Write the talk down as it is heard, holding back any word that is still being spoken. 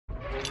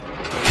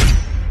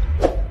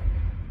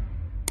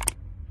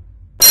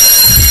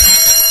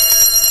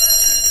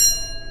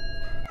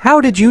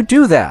How did you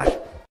do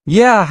that?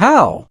 Yeah,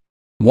 how?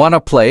 Wanna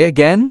play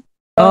again?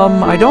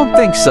 I don't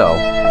think so.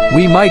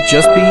 We might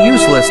just be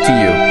useless to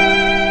you.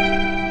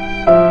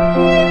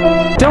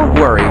 Don't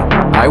worry,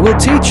 I will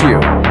teach you.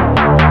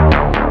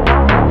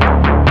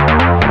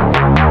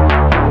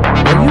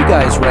 Are you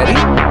guys ready?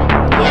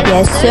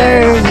 Yes,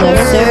 sir.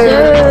 Yes, sir.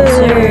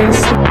 Yes,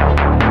 sir.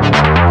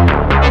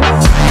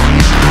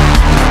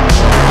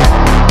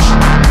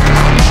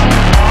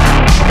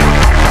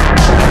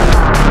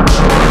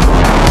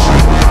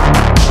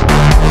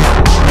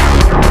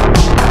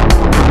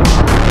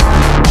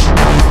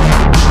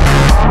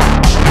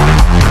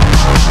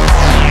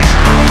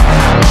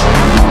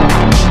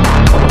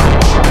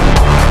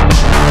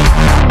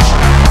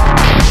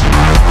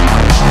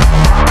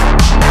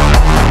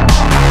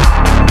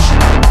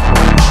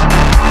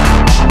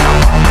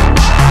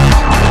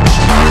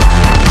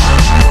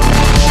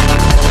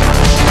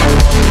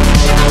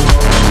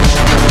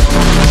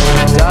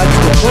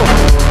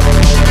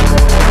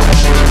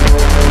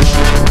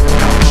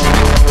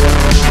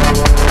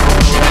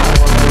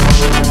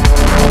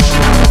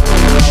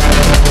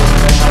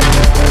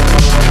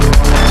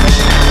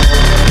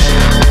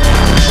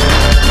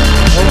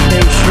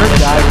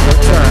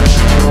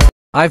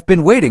 I've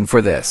been waiting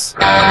for this.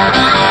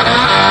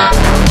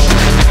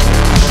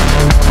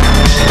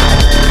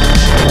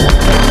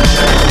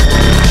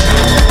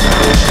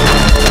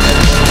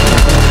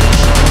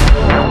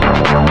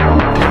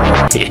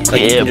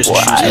 Yeah,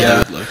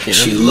 boy.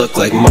 She look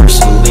like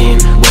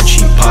Marceline when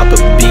she pop a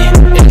bean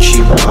and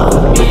she rock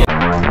with me.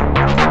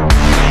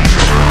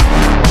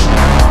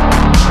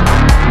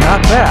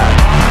 Not bad.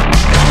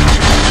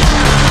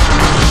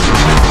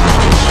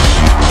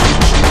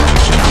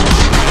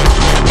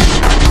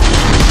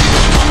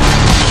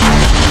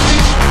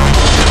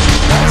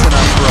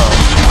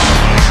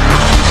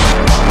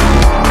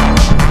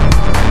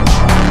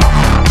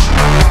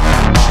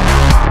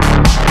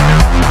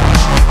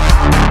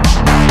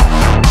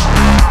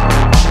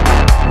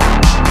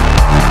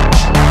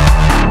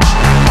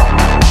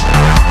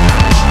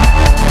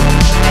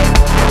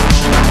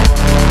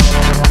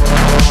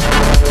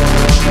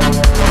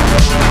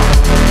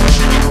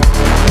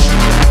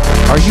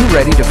 Are you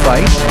ready to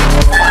fight?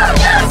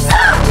 Yes,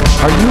 sir!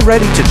 Are you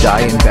ready to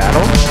die in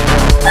battle?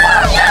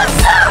 Yes,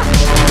 sir!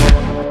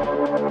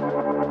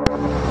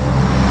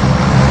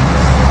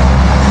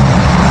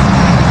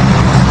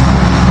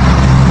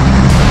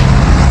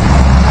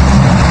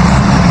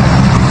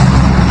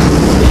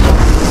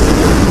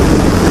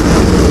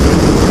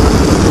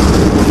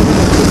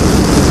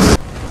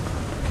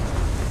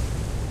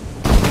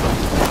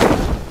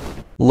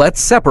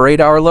 Let's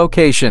separate our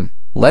location.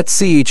 Let's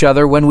see each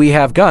other when we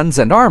have guns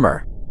and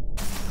armor.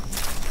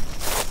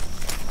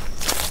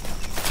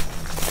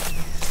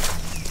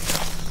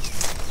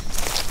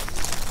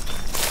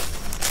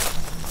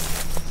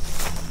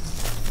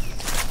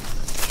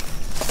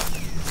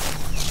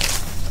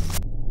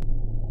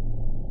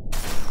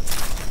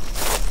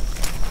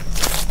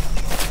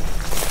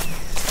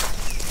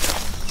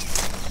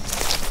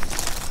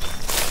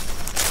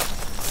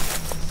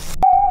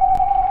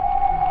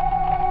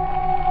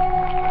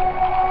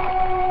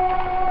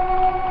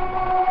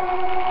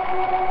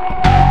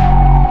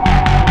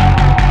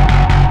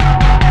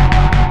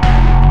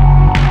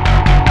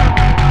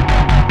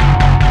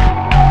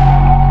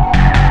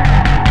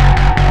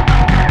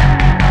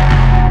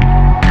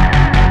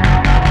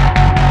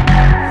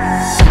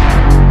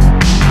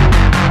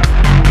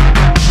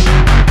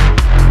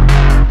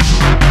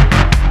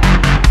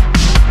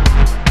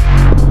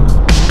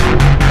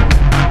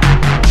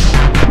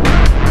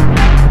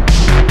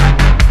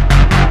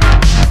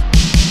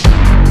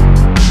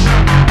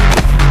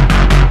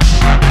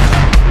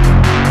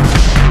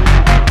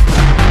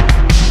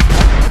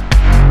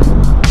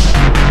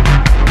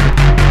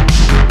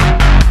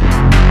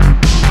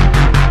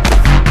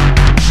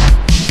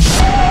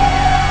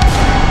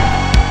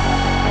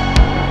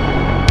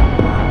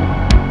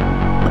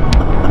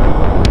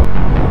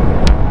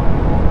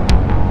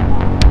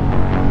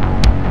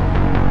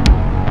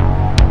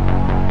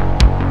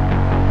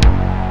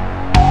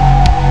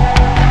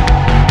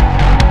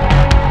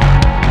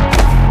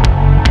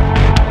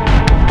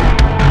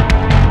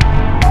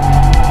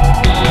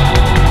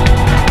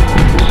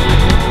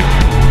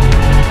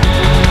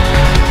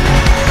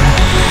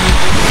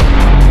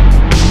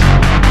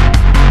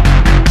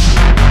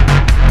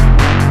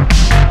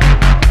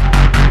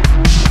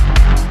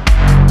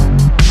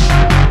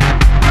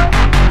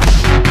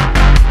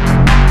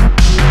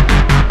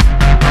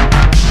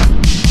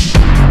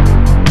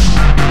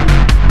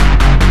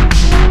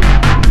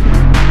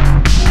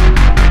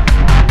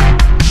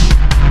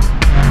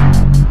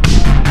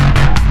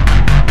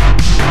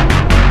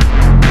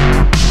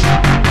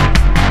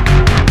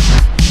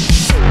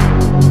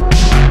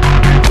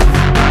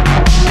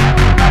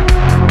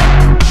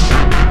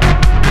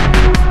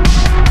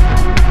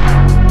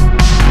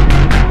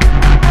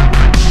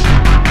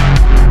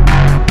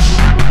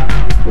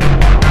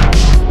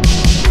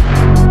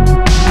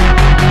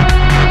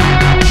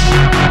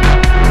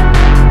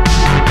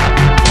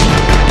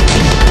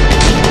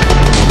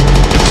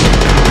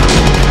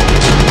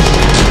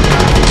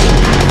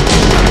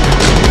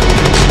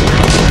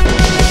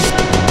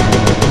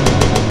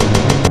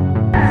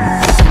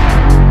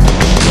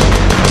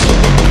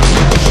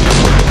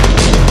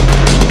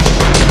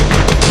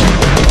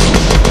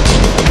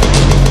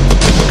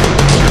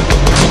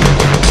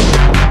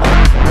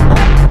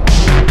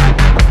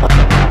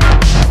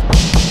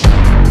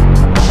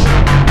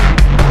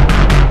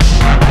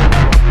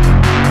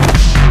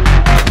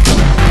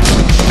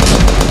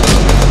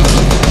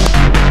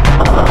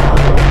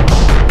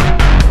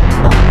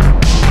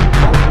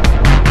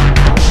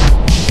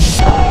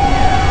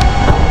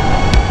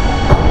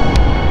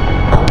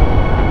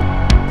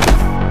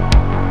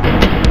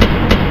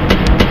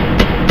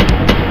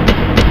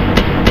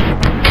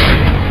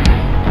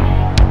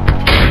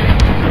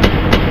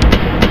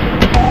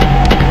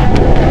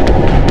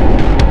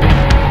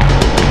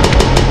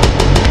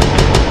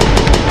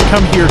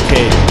 come here,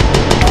 Kate.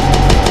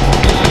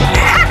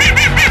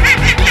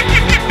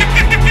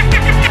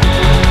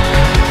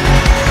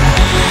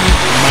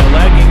 Am I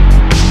lagging?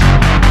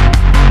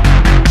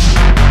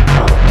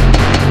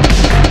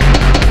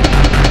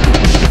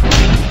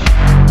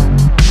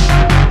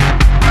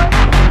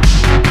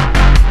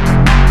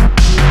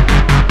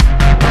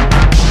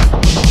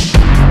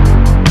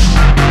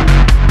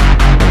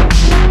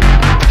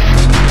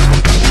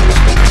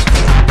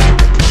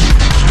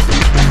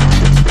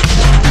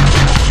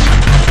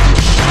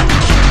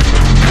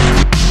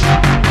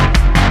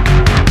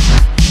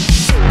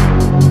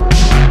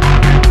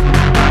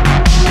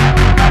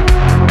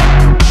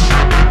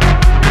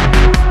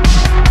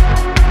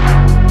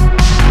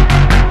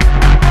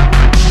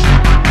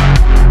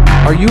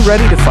 Are you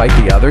ready to fight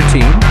the other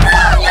team?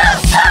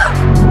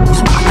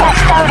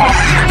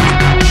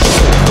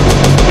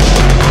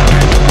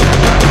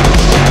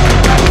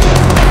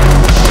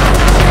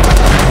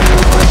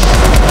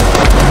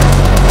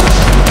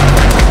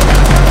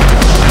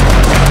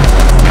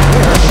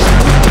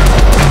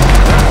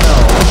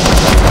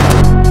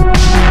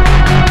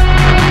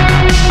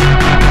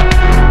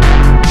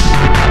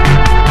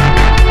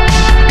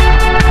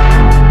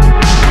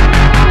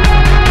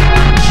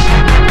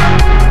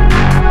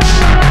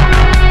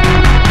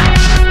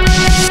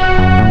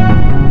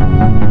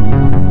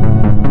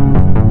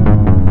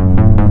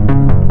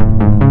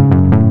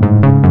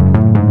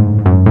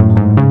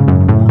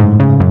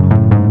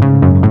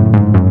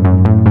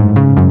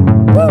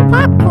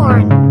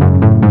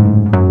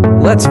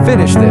 Let's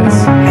finish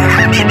this.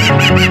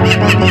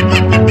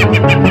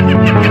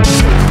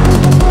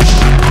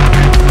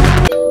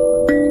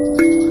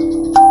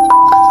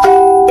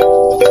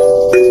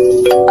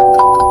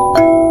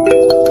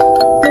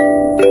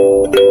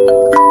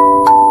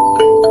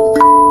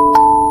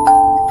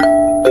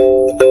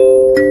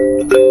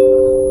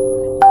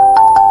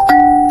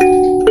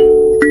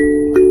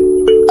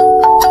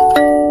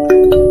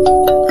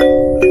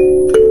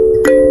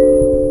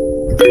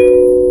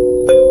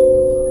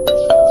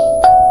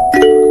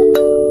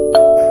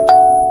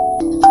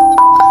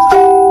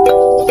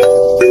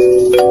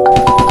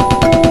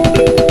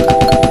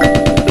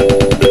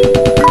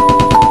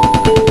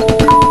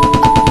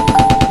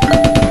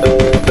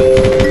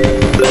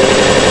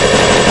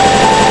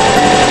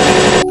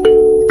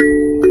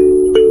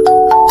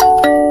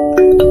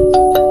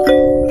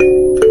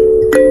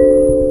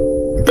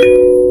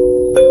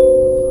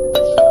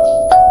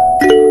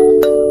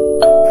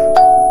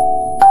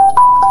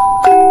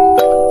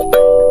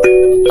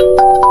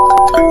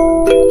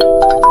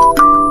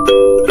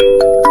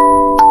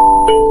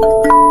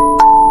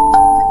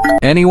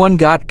 Anyone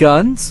got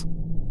guns?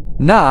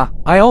 Nah,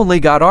 I only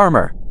got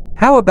armor.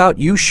 How about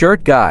you,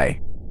 shirt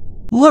guy?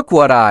 Look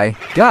what I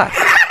got.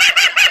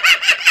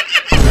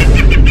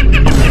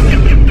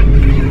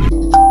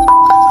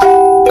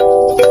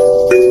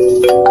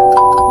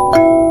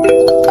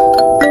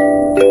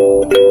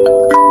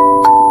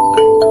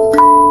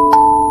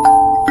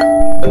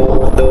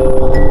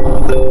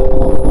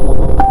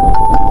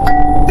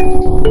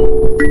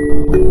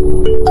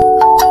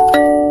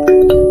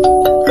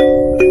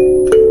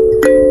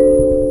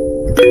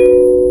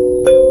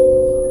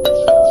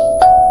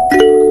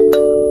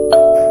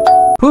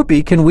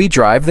 Poopy, can we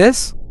drive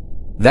this?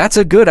 That's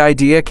a good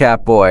idea,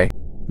 Catboy.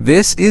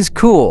 This is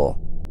cool.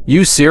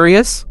 You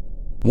serious?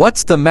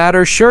 What's the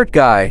matter, shirt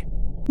guy?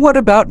 What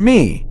about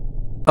me?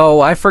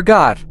 Oh, I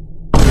forgot.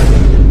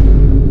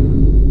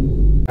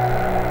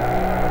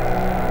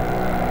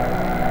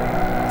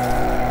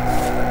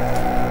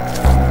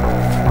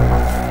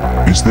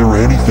 Is there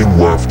anything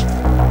left?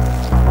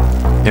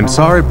 I'm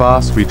sorry,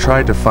 boss, we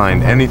tried to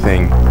find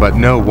anything, but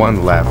no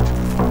one left.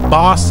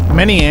 Boss,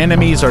 many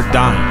enemies are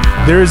dying.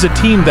 There is a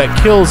team that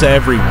kills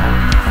everyone.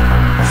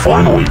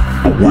 Finally,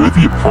 a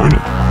worthy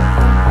opponent.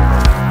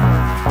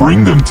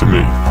 Bring them to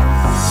me.